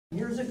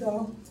years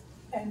ago,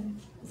 and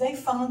they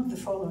found the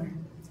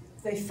following.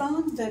 They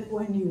found that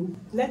when you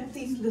let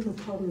these little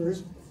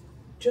toddlers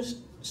just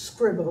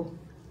scribble,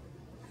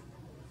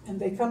 and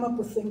they come up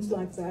with things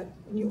like that,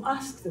 and you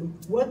ask them,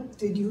 what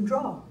did you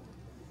draw?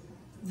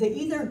 They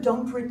either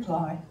don't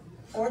reply,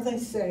 or they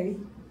say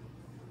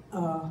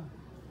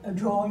a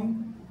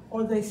drawing,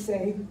 or they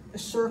say a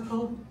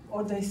circle,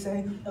 or they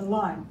say a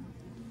line.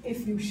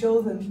 If you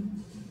show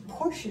them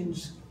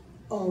portions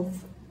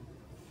of,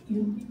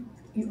 you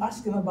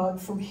ask them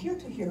about from here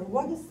to here,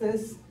 what is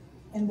this?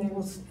 And they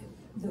will,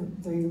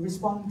 the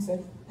respondent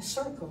said, a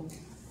circle.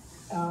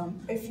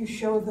 If you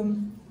show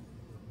them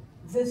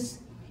this,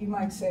 he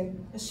might say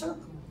a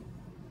circle.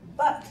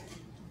 But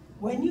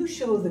when you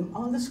show them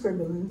on the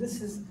scribble, and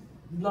this is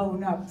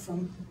blown up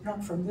from,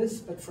 not from this,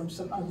 but from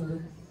some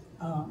other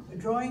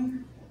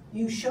drawing,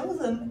 you show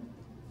them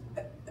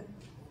a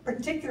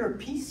particular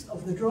piece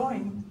of the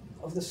drawing,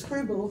 of the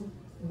scribble,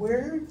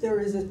 where there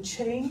is a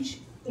change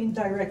in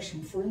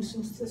direction. For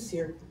instance, this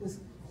here, this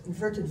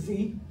inverted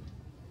V,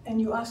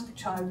 and you ask the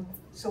child,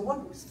 so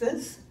what was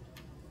this?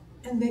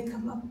 And they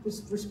come up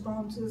with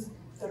responses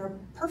that are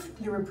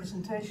perfectly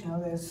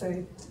representational. They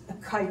say a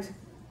kite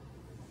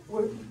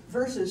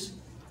versus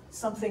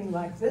something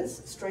like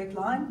this, straight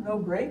line, no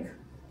break,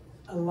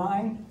 a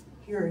line,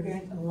 here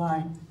again, a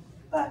line.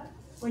 But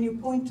when you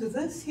point to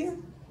this here,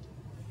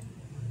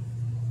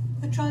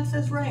 the child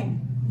says rain.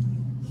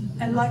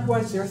 And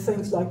likewise, there are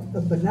things like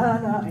a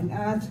banana, an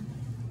ant,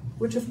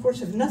 which of course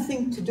have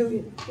nothing to do,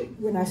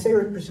 when I say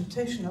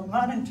representational,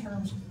 not in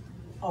terms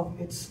of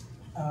its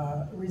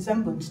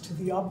resemblance to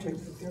the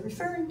object that they're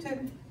referring to,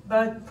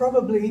 but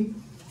probably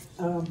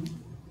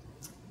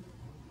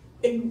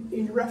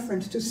in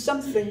reference to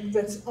something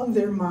that's on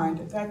their mind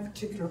at that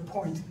particular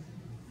point.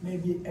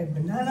 Maybe a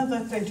banana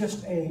that they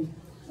just ate,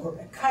 or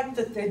a kite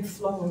that they'd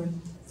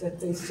flown that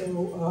they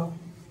saw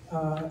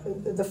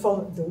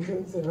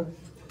the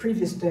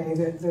previous day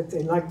that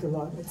they liked a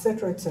lot,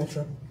 etc.,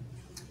 etc.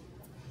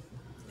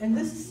 And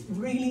this is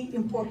really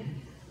important.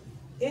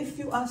 If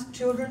you ask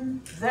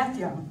children that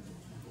young,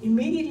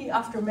 immediately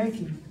after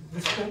making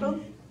the scribble,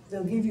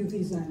 they'll give you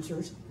these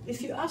answers.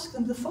 If you ask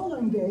them the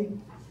following day,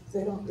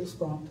 they don't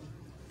respond,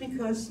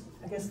 because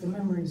I guess the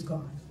memory is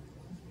gone.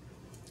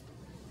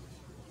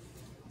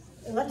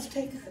 Let's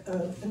take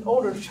an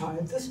older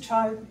child. This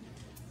child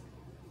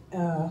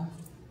that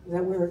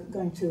we're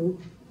going to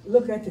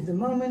look at the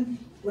moment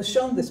was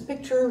shown this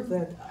picture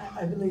that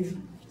I believe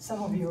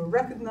some of you will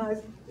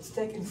recognize. It's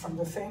taken from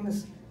the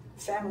famous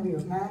Family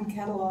of Man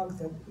catalog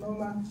that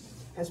MoMA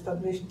has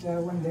published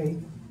when they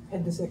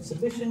had this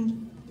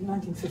exhibition in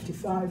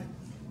 1955.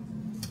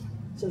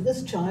 So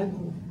this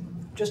child,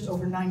 just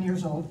over 9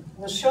 years old,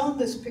 was shown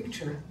this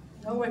picture,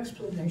 no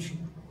explanation,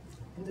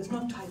 and there's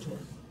no title.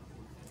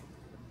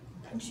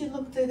 And she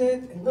looked at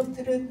it,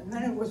 and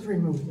then it was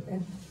removed.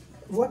 And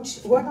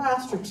what I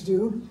asked her to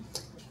do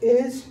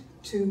is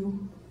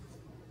to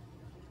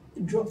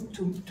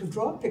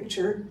draw a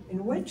picture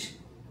in which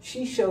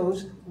she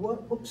shows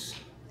what,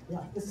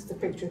 this is the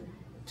picture,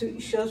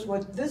 shows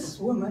what this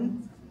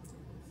woman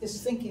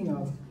is thinking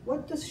of.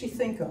 What does she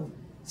think of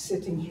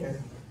sitting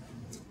here?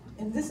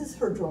 And this is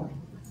her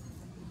drawing.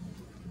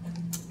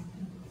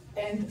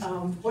 And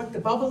what the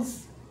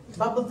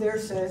bubble there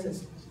says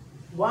is,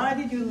 why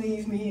did you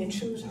leave me and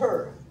choose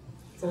her?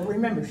 So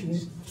remember,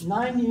 she's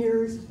 9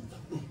 years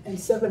and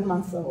 7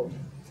 months old.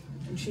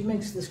 And she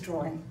makes this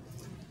drawing.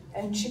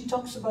 And she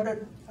talks about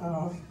it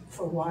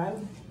for a while,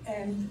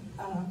 and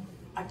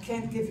I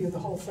can't give you the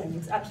whole thing.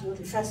 It's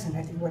absolutely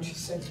fascinating what she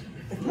says.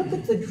 But look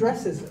at the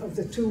dresses of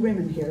the two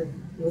women here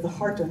with a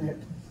heart on it,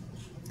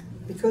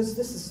 because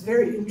this is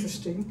very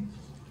interesting.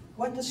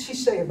 What does she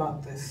say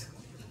about this?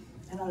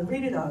 And I'll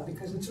read it out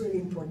because it's really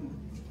important.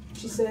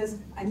 She says,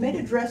 I made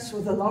a dress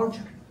with a large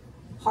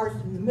heart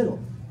in the middle.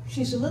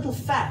 She's a little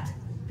fat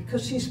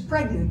because she's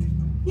pregnant.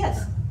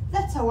 Yes,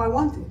 that's how I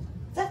want it.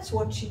 That's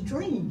what she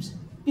dreams,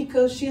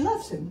 because she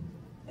loves him,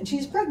 and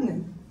she's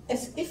pregnant,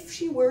 as if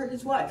she were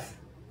his wife.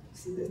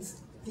 See,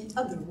 that's the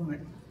other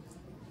woman.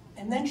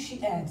 And then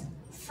she adds,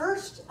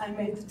 first I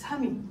made the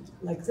tummy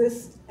like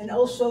this, and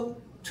also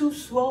too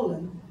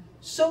swollen.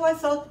 So I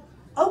thought,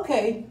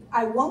 okay,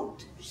 I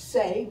won't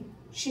say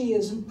she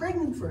isn't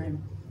pregnant for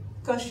him,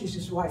 because she's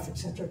his wife,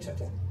 etc.,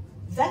 etc.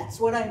 That's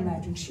what I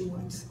imagine she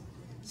wants.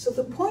 So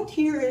the point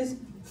here is,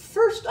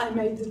 first I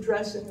made the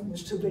dress and it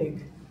was too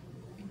big.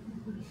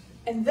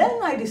 And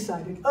then I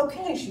decided,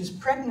 okay, she's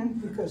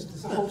pregnant, because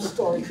there's a whole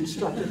story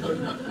constructed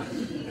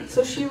here.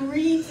 So she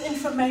reads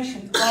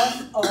information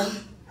off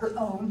of her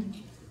own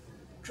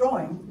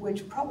drawing,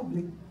 which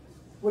probably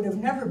would have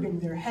never been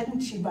there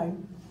hadn't she,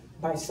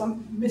 by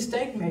some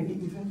mistake maybe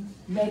even,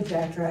 made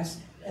that dress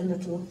a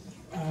little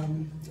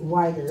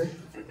wider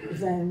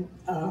than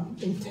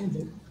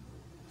intended.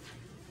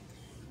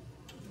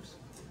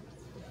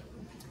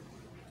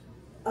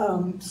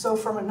 So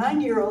from a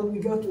 9-year-old, we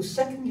go to a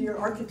second-year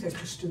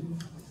architecture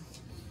student.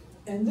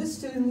 And this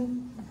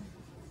student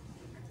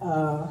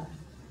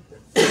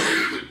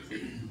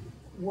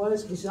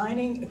was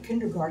designing a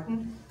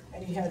kindergarten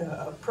And he had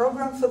a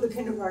program for the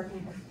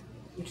kindergarten,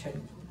 which had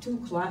 2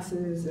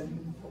 classes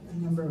and a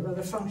number of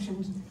other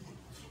functions.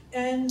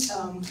 And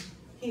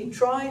he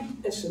tried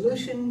a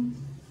solution,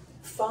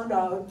 found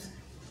out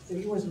that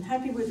he wasn't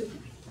happy with it,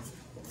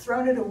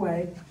 thrown it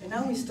away, and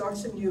now he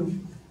starts anew.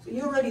 So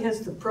he already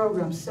has the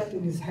program set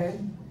in his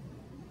head.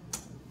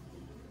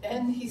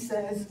 And he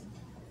says,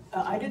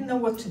 I didn't know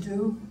what to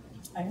do.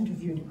 I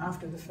interviewed him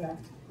after the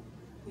fact.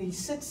 He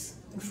sits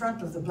in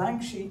front of the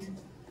blank sheet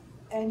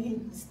and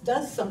he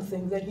does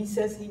something that he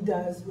says he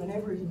does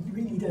whenever he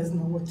really doesn't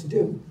know what to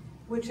do,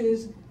 which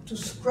is to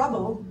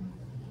scribble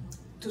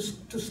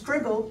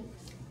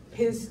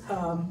his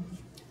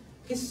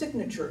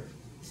signature.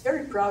 He's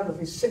very proud of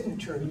his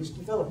signature. He's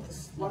developed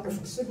this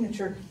wonderful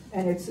signature,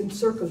 and it's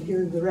encircled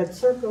here in the red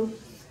circle,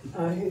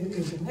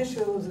 his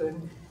initials,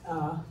 and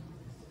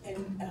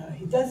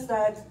he does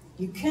that.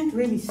 You can't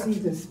really see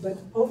this, but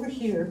over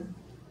here,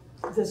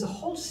 there's a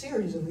whole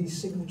series of these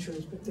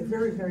signatures, but they're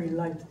very, very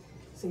light.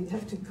 So you'd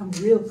have to come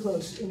real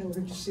close in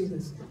order to see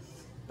this.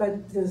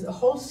 But there's a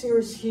whole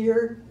series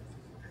here,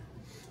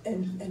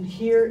 and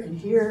here, and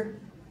here,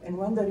 and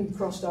one that he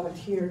crossed out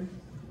here.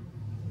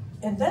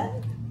 And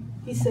then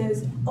he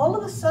says, all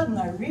of a sudden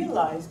I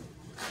realized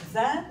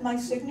that my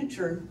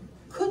signature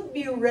could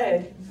be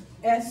read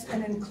as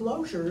an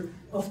enclosure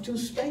of 2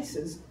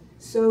 spaces.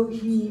 So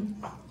he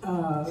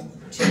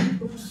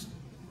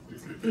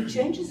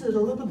changes it a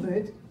little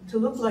bit to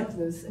look like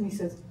this, and he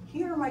says,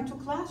 here are my 2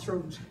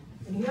 classrooms,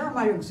 and here are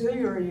my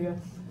auxiliary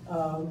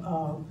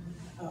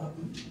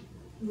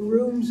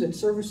rooms and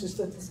services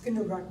that this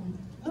kindergarten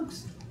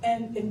looks.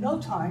 And in no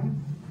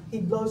time, he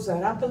blows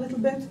that up a little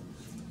bit,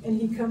 and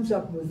he comes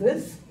up with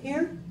this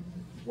here,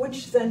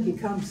 which then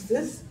becomes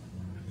this,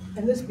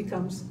 and this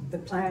becomes the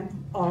plan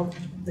of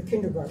the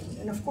kindergarten.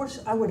 And of course,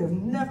 I would have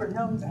never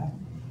known that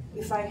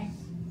if I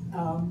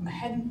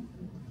hadn't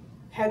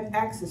had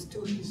access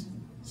to his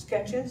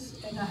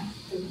sketches, and I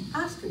didn't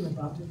ask him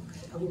about it.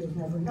 I would have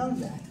never known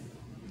that.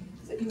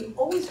 So you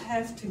always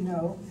have to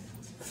know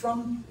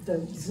from the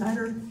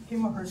designer,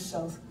 him or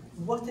herself,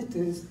 what it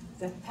is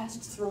that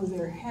passed through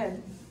their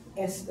head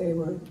as they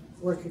were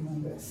working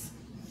on this.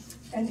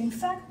 And in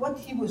fact, what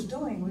he was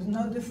doing was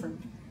no different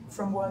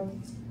from what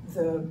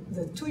the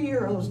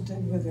 2-year-olds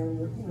did with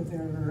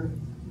their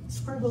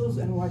scribbles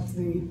and what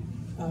the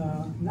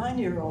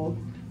 9-year-old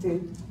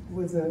did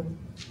with a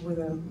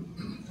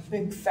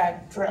big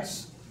fat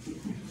dress.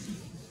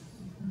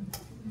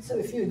 So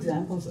a few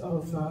examples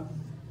of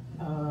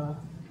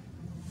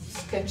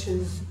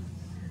sketches,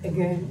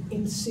 again,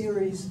 in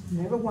series,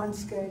 never one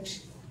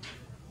sketch.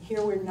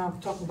 Here we're now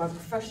talking about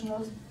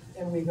professionals,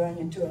 and we're going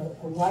into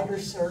a wider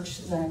search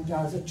than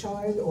as a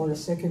child or a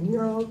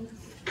 2nd-year-old,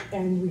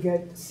 and we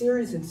get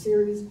series and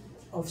series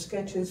of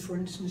sketches. For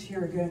instance,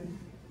 here again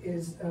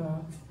is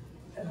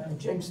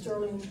James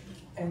Sterling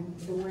and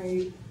the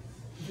way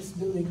this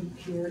building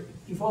here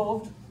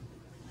evolved.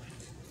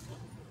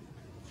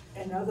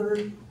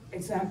 Another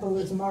example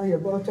is Mario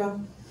Botta,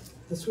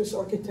 the Swiss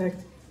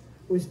architect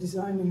who is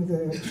designing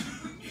the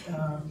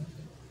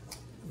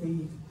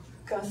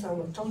Casa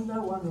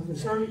Rotonda, one of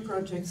his early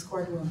projects,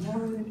 quite well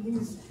known, and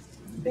he's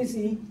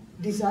busy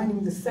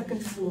designing the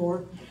 2nd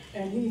floor,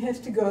 and he has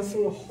to go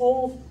through a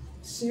whole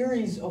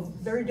series of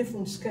very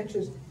different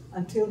sketches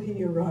until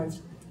he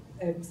arrives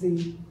at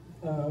the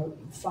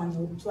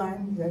final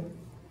plan that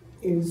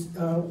is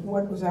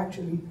what was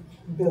actually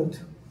built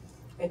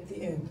at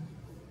the end.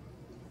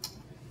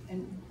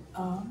 And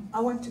I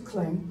want to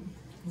claim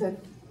that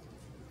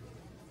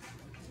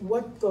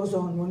what goes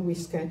on when we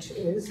sketch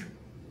is,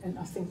 and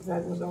I think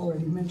that was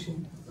already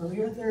mentioned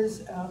earlier,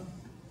 there's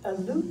a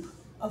loop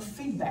of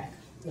feedback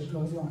that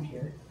goes on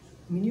here.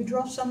 When you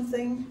draw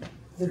something,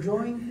 the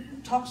drawing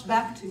talks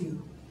back to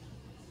you.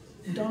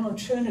 Donald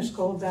Schoen has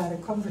called that a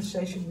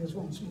conversation with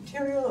one's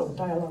material, or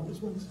dialogue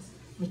with one's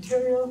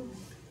material.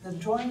 The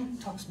drawing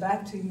talks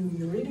back to you,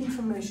 you read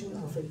information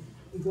of it,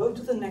 you go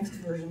to the next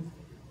version,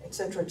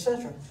 etc.,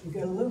 etc. You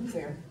get a loop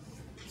there.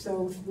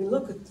 So if we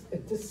look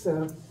at this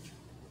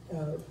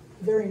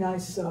very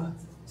nice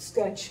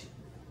sketch,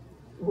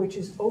 which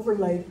is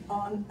overlaid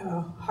on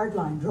a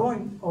hardline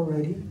drawing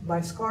already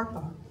by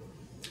Scarpa,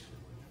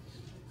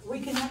 we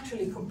can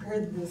actually compare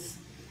this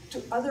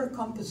to other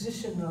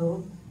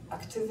compositional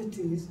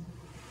activities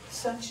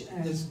such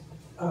as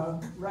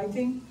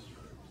writing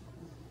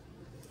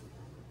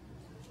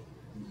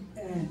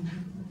and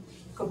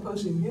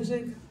composing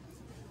music.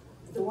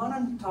 The one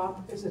on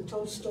top is a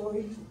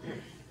Tolstoy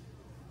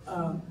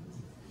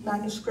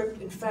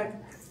manuscript. In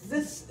fact,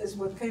 this is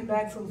what came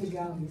back from the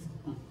galleys.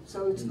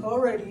 So it's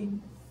already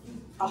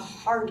a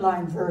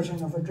hardline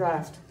version of a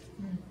draft.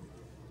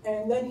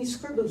 And then he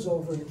scribbles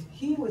over it.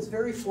 He was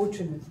very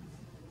fortunate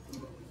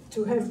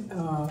to have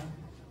a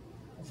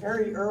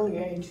very early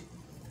age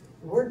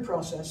word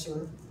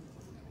processor,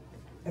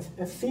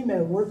 a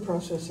female word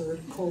processor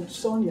called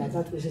Sonia,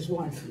 that was his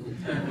wife,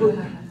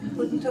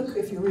 who took,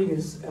 if you read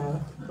his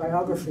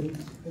biography,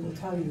 it will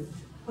tell you,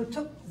 who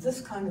took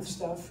this kind of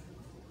stuff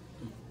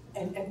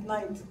and at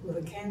night with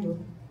a candle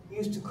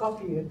used to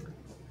copy it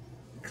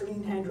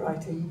clean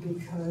handwriting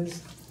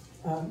because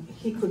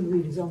he couldn't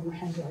read his own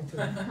handwriting.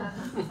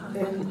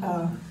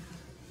 And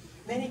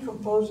many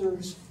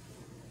composers,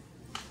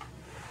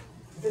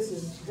 this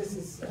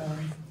is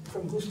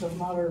from Gustav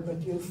Mahler,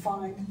 but you'll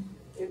find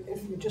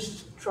if you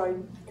just try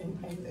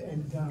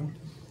and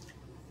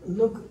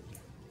look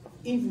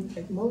even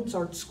at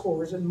Mozart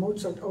scores, and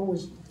Mozart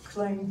always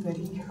claimed that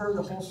he heard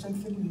a whole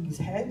symphony in his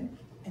head,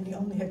 and he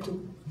only had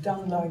to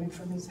download it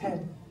from his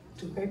head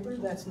to paper.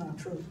 That's not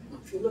true.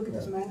 If you look at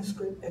his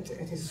manuscript, at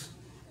his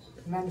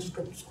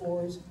manuscript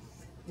scores,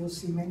 you'll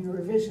see many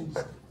revisions.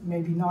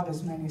 Maybe not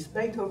as many as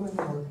Beethoven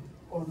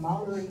or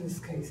Mahler in this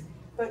case,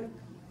 but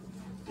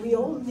we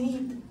all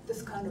need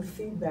this kind of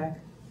feedback.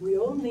 We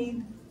all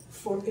need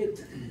for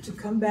it to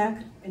come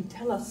back and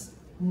tell us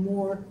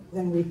more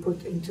than we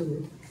put into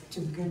it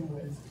to begin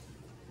with.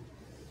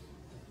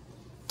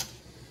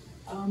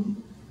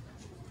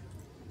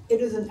 It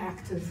is an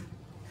active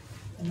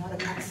and not a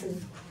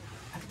passive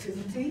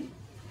activity.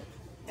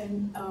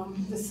 And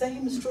the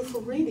same is true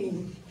for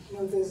reading. You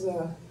know, there's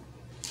a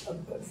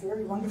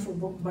very wonderful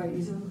book by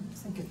Isam, I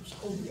think it was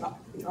called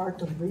The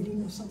Art of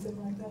Reading or something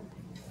like that,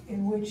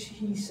 in which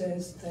he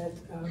says that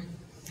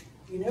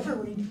you never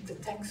read the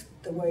text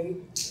the way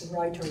the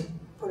writer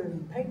put it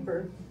on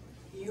paper.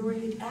 You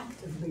read it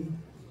actively,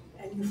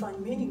 and you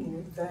find meaning in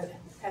it that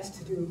has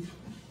to do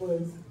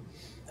with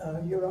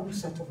your own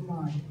set of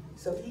mind.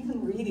 So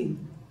even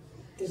reading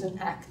is an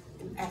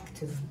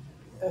active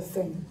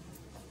thing.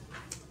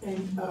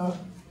 And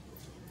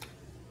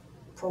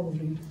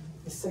probably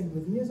the same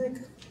with music.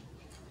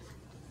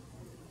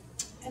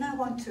 And I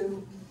want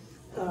to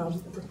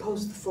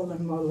propose the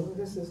following model.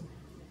 This is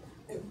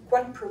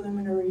quite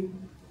preliminary.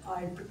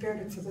 I prepared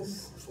it for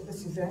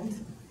this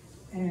event,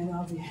 and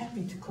I'll be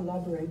happy to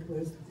collaborate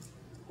with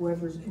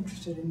whoever's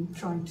interested in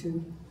trying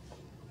to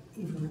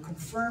either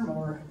confirm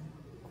or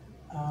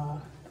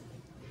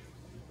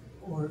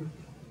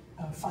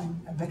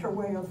find a better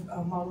way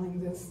of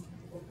modeling this,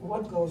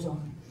 what goes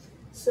on.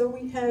 So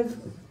we have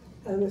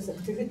this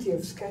activity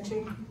of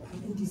sketching.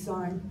 In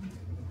design,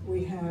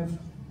 we have,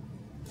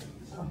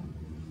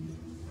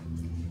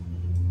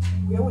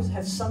 we always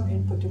have some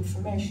input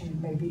information.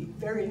 It may be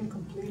very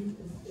incomplete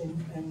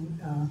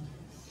and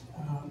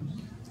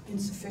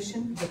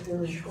insufficient, but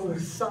there is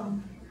always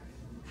some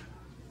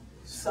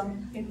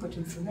input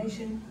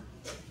information.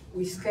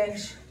 We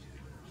sketch,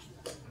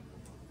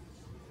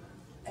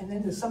 and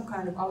then there's some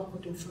kind of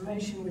output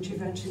information which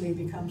eventually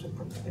becomes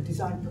a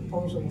design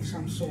proposal of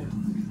some sort.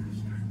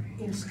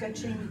 In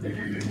sketching, the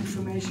input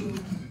information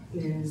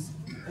is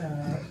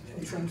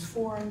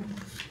transformed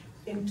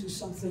into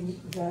something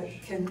that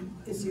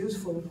is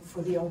useful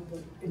for the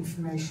output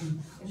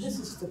information. And this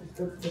is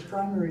the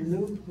primary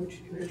loop,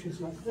 which is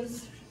like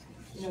this.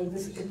 You know,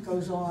 it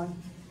goes on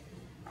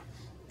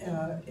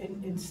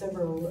in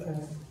several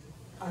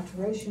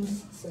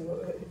iterations, so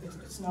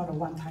it's not a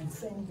one-time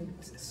thing, but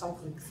it's a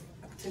cyclic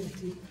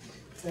activity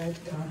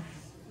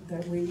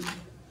that we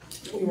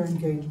are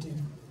engaged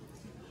in.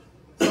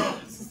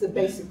 This is the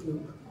basic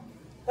loop.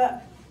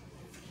 But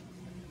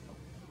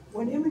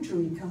when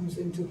imagery comes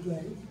into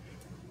play,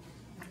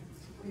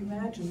 we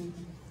imagine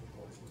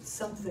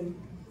something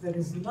that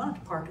is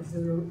not part of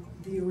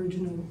the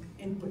original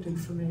input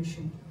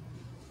information,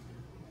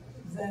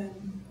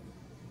 then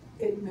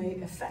it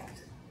may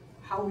affect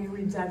how we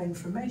read that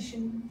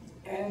information,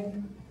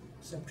 add,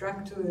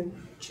 subtract to it,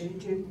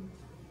 change it.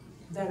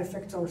 That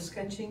affects our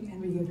sketching, and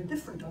we get a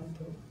different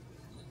output.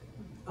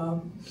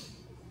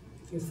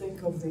 If you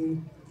think of the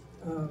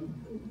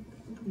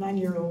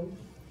 9-year-old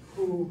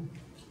who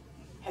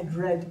had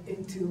read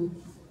into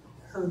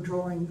her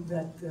drawing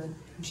that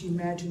she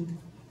imagined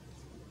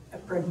a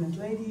pregnant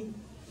lady,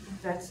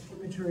 that's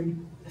imagery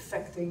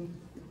affecting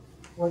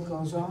what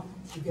goes on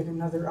to get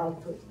another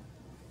output.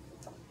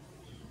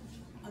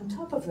 On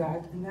top of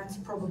that, and that's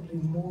probably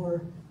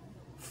more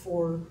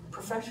for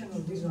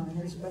professional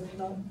designers, but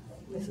not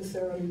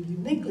necessarily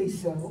uniquely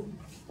so,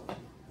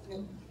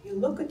 you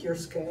look at your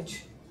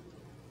sketch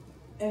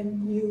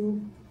and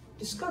you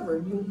discover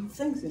new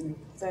things in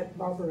it. That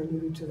Barbara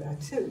alluded to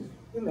that too.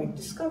 You make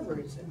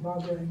discoveries, and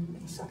Barbara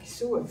and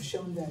Sakisu have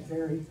shown that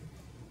very,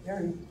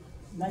 very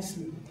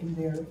nicely in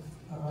their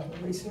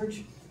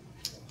research.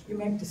 You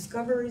make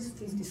discoveries,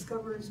 these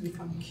discoveries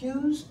become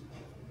cues.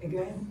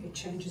 Again, it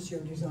changes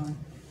your design.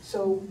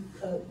 So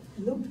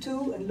loop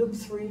 2 and loop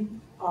 3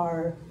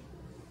 are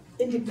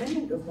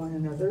independent of one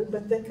another,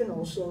 but they can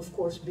also, of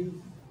course, be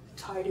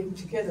tied in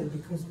together,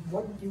 because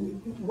what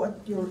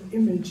your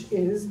image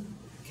is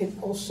can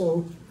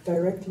also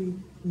directly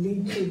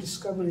lead to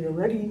discovery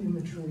already in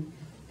imagery.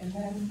 And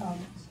then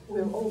we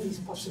have all these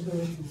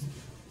possibilities.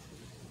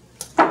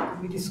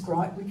 We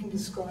can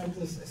describe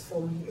this as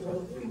following.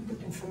 Well,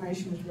 input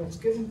information is what's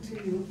given to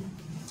you.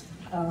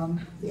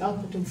 The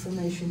output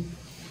information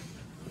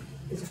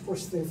is, of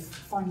course, the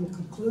final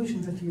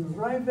conclusion that you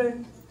arrive at.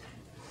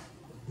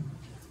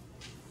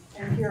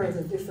 And here are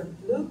the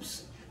different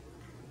loops.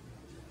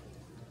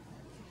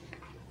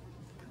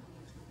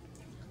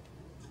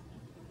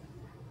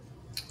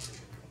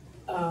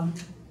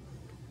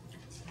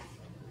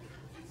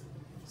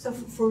 So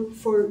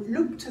for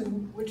loop 2,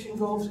 which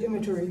involves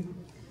imagery,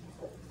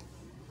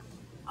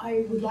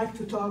 I would like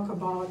to talk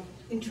about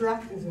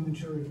interactive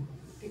imagery,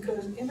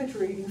 because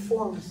imagery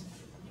informs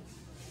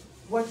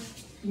what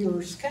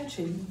you're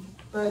sketching,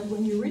 but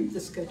when you read the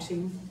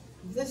sketching,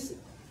 this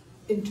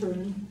in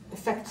turn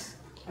affects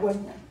what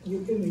you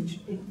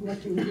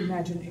what you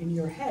imagine in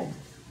your head,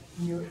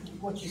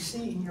 what you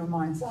see in your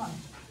mind's eye.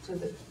 So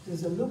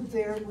there's a loop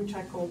there, which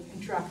I call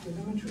interactive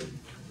imagery.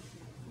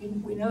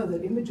 We know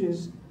that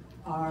images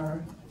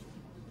are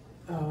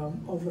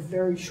of a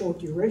very short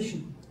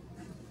duration.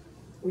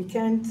 We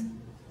can't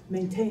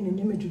maintain an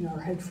image in our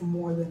head for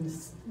more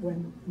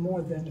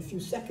than a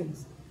few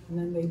seconds, and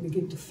then they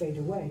begin to fade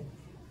away.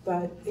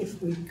 But if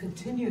we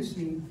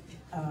continuously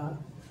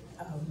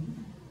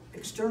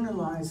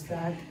externalize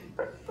that,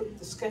 put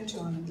the sketch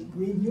on, and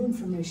read new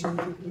information,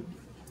 we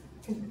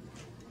can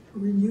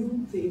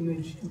renew the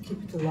image and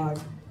keep it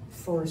alive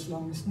for as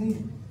long as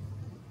needed.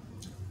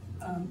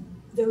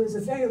 There is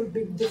a very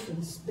big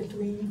difference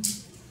between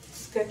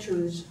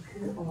sketchers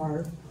who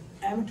are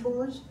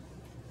amateurs,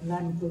 and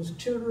that includes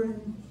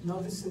children,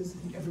 novices,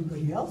 and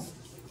everybody else,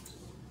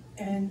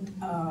 and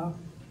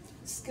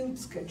skilled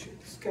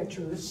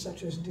sketchers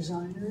such as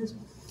designers,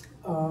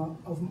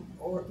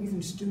 or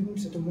even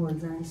students at a more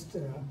advanced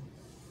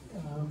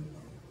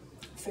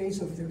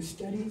phase of their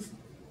studies.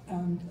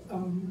 And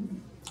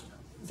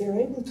they're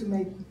able to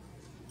make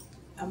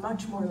a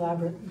much more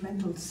elaborate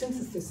mental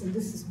synthesis, and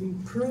this has been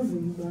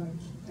proven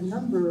by a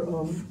number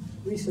of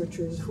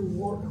researchers who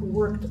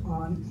worked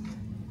on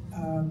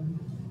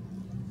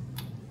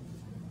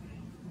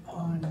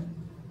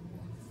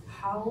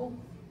how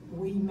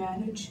we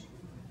manage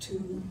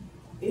to,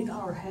 in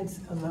our heads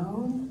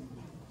alone,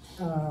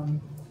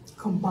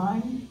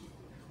 combine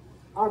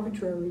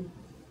arbitrary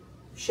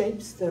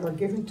shapes that are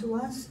given to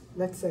us,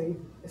 let's say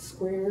a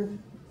square,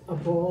 a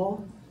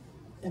ball,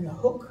 and a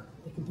hook.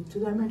 It can be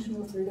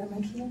 2-dimensional,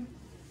 3-dimensional,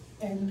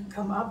 and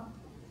come up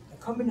a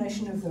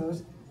combination of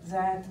those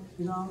that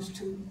belongs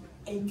to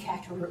a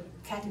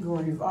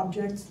category of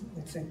objects,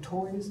 let's say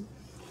toys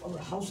or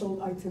a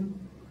household item.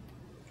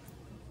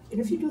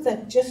 And if you do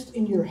that just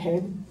in your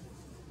head,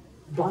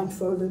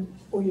 blindfolded,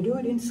 or you do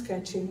it in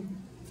sketching,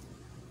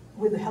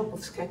 with the help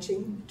of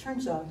sketching, it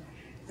turns out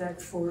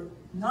that for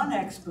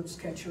non-expert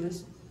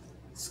sketchers,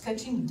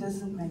 sketching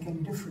doesn't make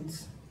any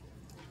difference.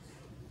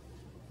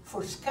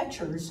 For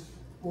sketchers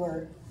who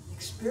are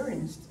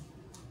experienced,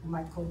 you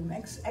might call them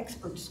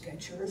expert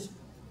sketchers,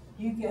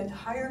 you get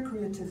higher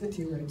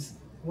creativity rates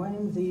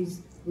when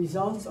these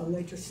results are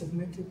later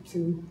submitted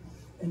to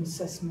an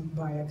assessment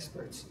by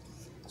experts.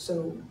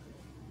 So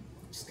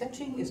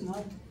sketching is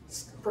not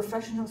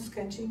professional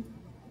sketching.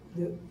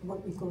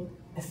 What we call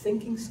a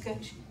thinking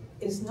sketch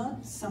is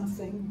not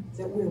something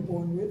that we're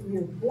born with. We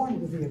are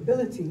born with the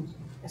ability,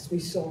 as we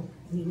saw,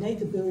 an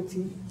innate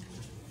ability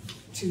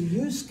to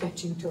use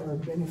sketching to our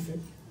benefit,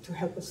 to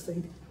help us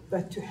think,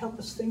 but to help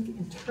us think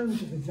in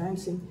terms of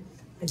advancing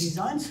a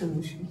design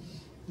solution,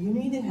 you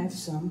need to have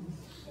some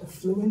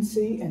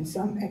fluency and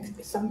some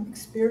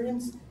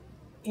experience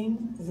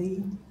in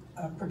the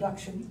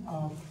production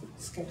of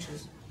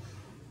sketches.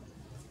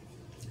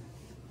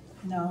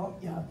 Now,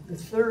 the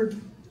third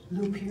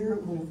loop here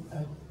with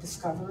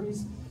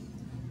discoveries,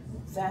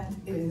 that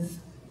is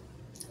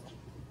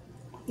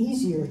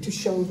easier to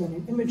show than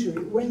in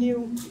imagery. When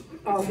you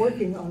are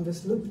working on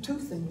this loop 2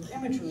 thing with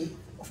imagery,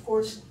 of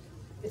course,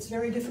 it's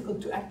very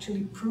difficult to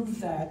actually prove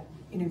that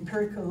in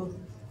empirical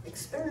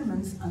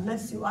experiments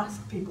unless you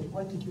ask people,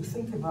 what did you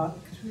think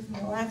about? Because we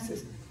have no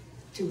access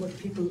to what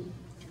people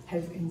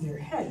have in their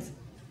heads.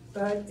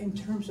 But in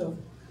terms of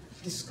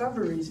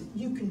discoveries,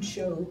 you can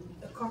show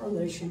a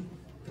correlation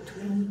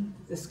between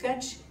the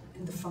sketch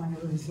and the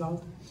final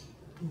result,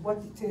 and what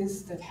it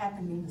is that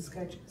happened in the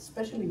sketch,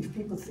 especially if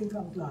people think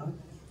out loud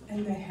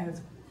and they have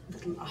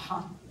little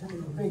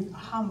big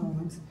aha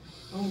moments,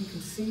 and you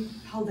can see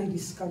how they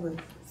discovered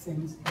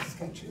things in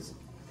sketches.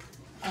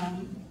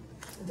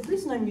 The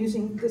reason I'm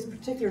using this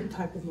particular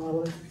type of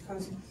model is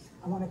because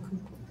I want to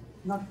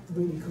not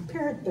really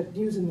compare it, but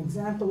use an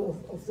example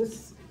of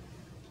this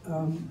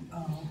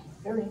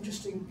very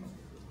interesting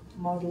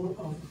model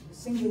of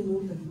single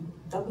loop and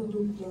double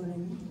loop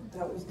learning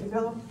that was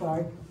developed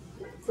by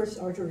Chris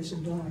Argyris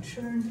and Donald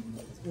Schoen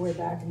way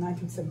back in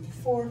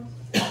 1974,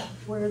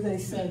 where they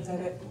said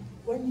that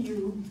when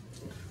you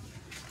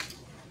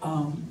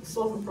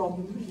solve a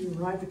problem, you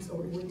arrive at,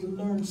 or when you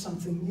learn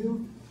something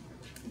new,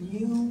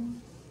 you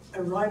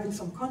arrive at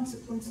some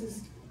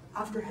consequences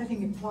after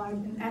having applied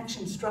an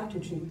action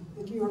strategy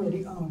that you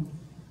already own.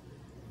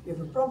 You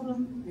have a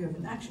problem, you have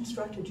an action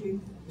strategy,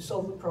 you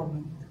solve the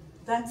problem.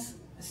 That's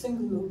a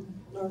single loop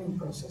learning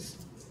process.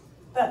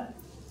 But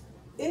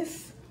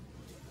if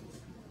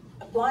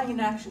applying an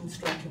action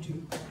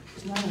strategy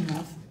is not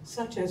enough,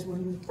 such as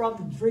when the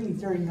problem is really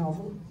very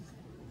novel,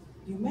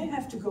 you may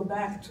have to go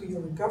back to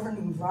your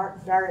governing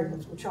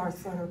variables, which are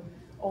sort of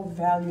all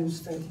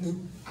values that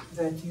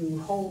you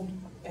hold,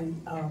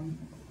 and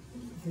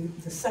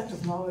the set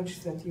of knowledge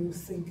that you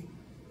think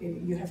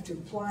you have to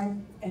apply,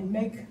 and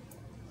make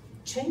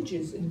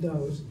changes in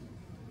those,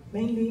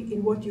 mainly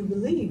in what you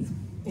believe,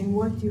 in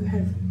what you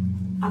have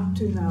up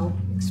to now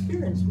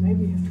experienced.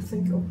 Maybe you have to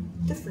think of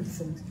different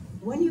things.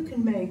 When you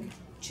can make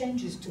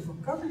changes to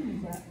vocabulary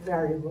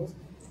variables,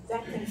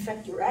 that can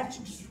affect your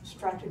action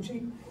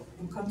strategy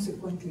and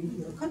consequently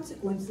your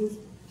consequences.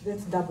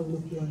 That's double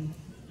loop learning.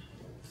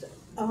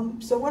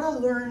 So what I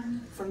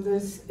learned from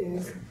this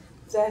is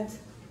that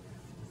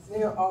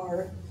there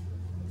are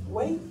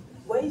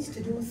ways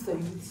to do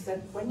things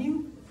that when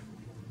you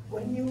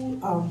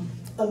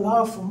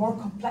allow for more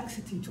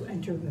complexity to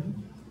enter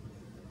them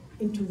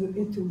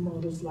into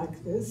models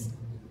like this,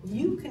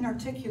 you can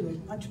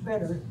articulate much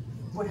better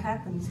what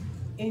happens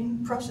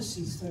in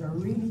processes that are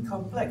really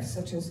complex,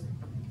 such as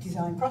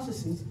design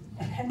processes,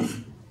 and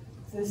hence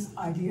this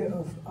idea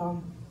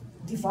of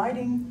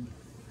dividing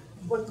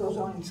what goes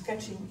on in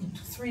sketching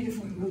into 3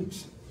 different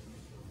loops.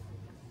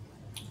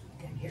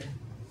 Again here.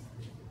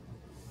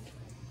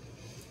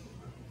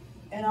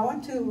 And I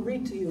want to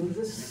read to you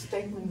this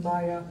statement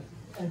by a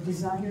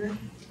designer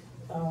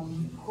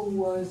who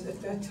was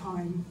at that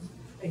time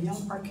a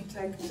young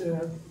architect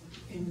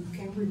in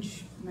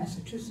Cambridge,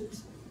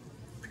 Massachusetts,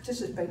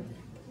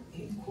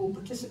 who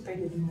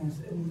participated in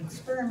an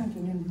experiment,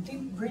 and in a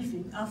deep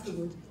briefing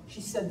afterwards,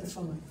 she said the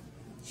following.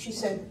 She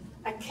said,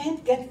 "I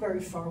can't get very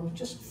far with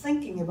just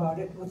thinking about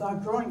it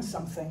without drawing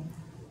something."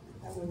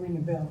 That will ring a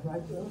bell,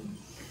 right, Will?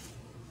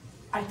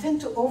 "I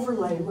tend to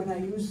overlay when I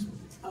use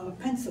a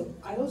pencil.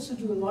 I also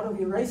do a lot of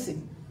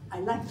erasing. I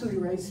like to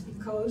erase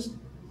because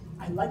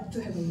I like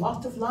to have a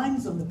lot of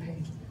lines on the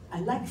page. I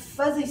like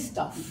fuzzy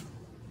stuff,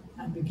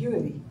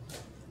 ambiguity.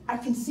 I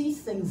can see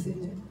things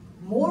in it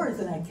more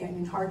than I can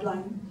in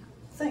hardline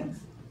things.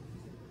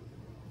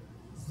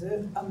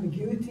 The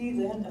ambiguity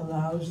then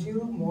allows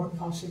you more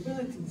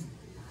possibilities.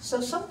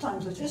 So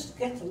sometimes I just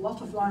get a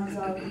lot of lines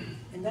out,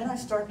 and then I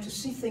start to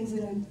see things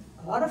in it.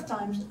 A lot of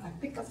times I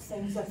pick up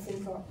things I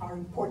think are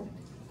important.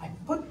 I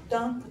put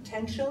down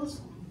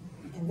potentials,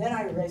 and then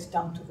I erase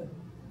down to them."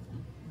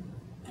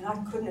 And I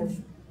couldn't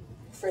have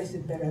phrased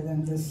it better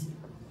than this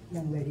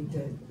young lady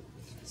did.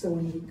 So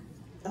when you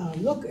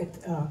look at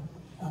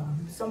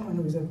someone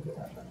who is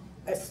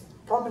as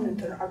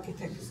prominent an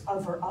architect as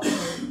Alvar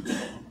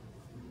Aalto,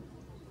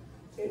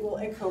 it will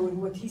echo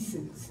in what he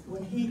says.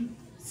 When he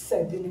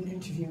said in an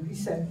interview, he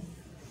said,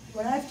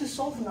 "When I have to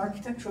solve an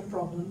architectural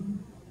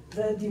problem,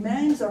 the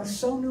demands are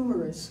so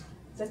numerous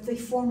that they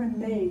form a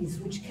maze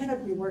which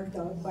cannot be worked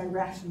out by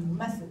rational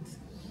methods.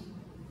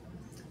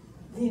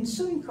 The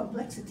ensuing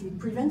complexity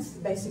prevents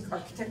the basic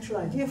architectural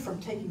idea from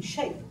taking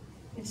shape.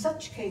 In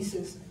such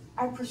cases,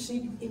 I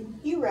proceed in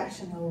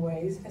irrational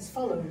ways as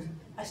follows.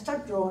 I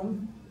start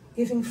drawing,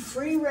 giving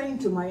free rein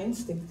to my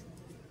instinct,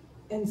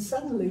 and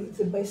suddenly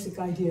the basic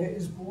idea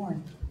is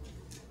born.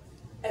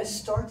 A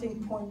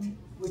starting point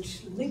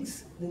which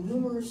links the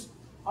numerous,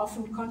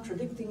 often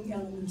contradicting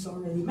elements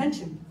already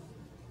mentioned,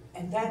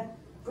 and that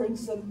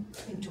brings them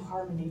into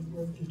harmony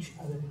with each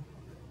other."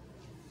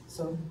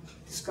 So,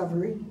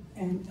 discovery.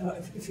 And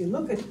if you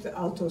look at the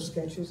Aalto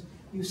sketches,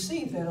 you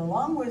see that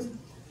along with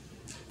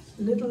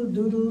little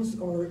doodles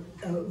or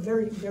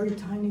very, very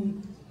tiny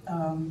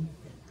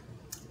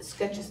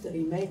sketches that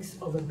he makes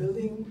of a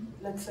building,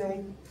 let's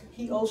say,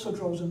 he also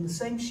draws on the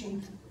same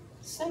sheet,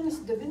 same as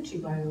Da Vinci,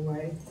 by the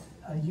way,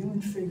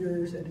 human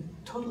figures at a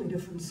totally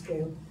different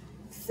scale,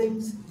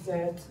 things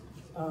that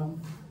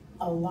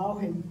allow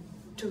him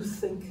to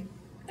think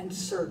and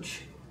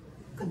search,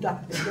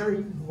 conduct a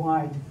very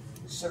wide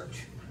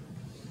search.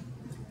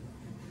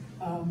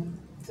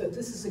 So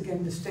this is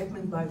again the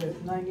statement by the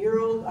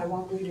 9-year-old. I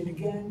won't read it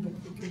again, but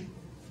we can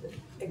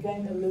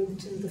again allude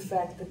to the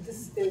fact that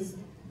this is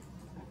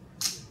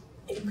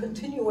a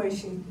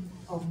continuation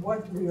of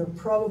what we are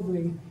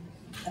probably,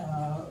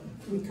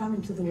 we come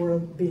into the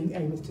world being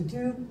able to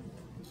do,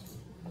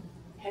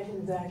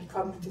 having that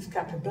cognitive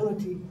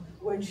capability,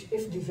 which,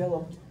 if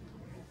developed,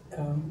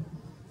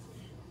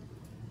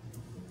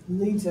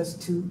 leads us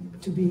to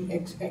being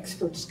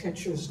expert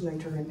sketchers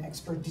later and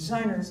expert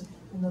designers.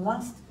 And the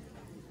last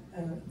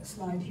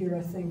slide here,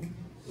 I think,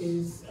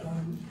 is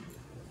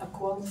a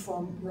quote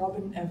from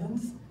Robin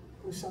Evans,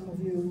 who some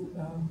of you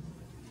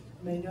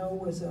may know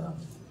was a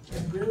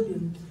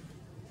brilliant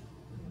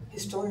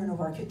historian of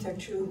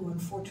architecture who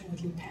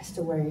unfortunately passed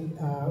away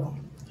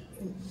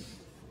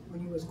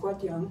when he was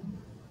quite young,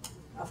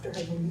 after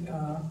having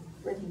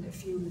written a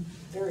few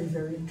very,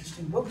 very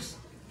interesting books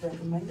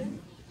recommended.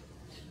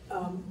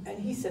 And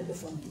he said the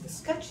following: "The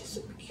sketch is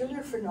a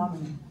peculiar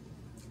phenomenon.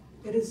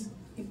 It is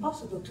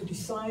impossible to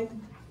decide,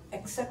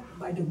 except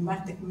by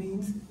dogmatic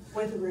means,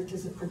 whether it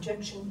is a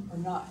projection or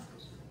not."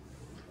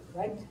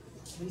 Right?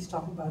 He's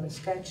talking about a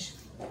sketch,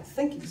 a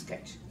thinking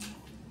sketch.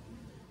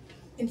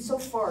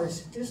 Insofar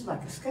as it is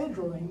like a scale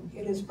drawing,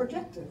 it is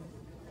projective.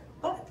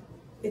 But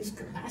its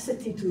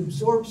capacity to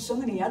absorb so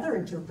many other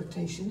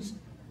interpretations,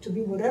 to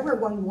be whatever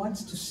one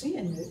wants to see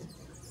in it,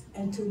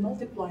 and to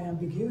multiply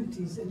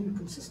ambiguities and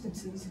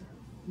inconsistencies,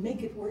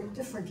 make it work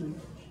differently.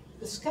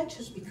 The sketch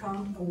has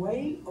become a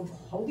way of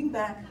holding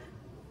back,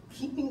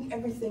 keeping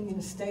everything in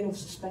a state of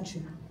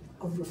suspension,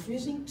 of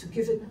refusing to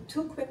give it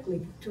too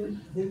quickly to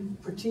the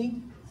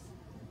pratik,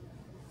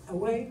 a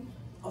way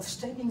of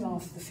staving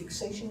off the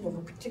fixation of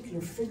a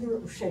particular figure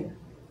or shape.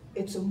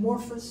 Its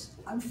amorphous,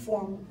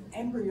 unformed,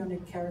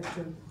 embryonic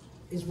character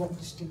is what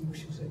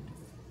distinguishes it.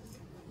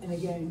 And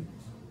again,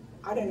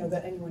 I don't know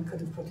that anyone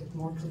could have put it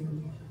more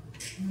clearly.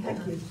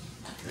 Thank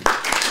you.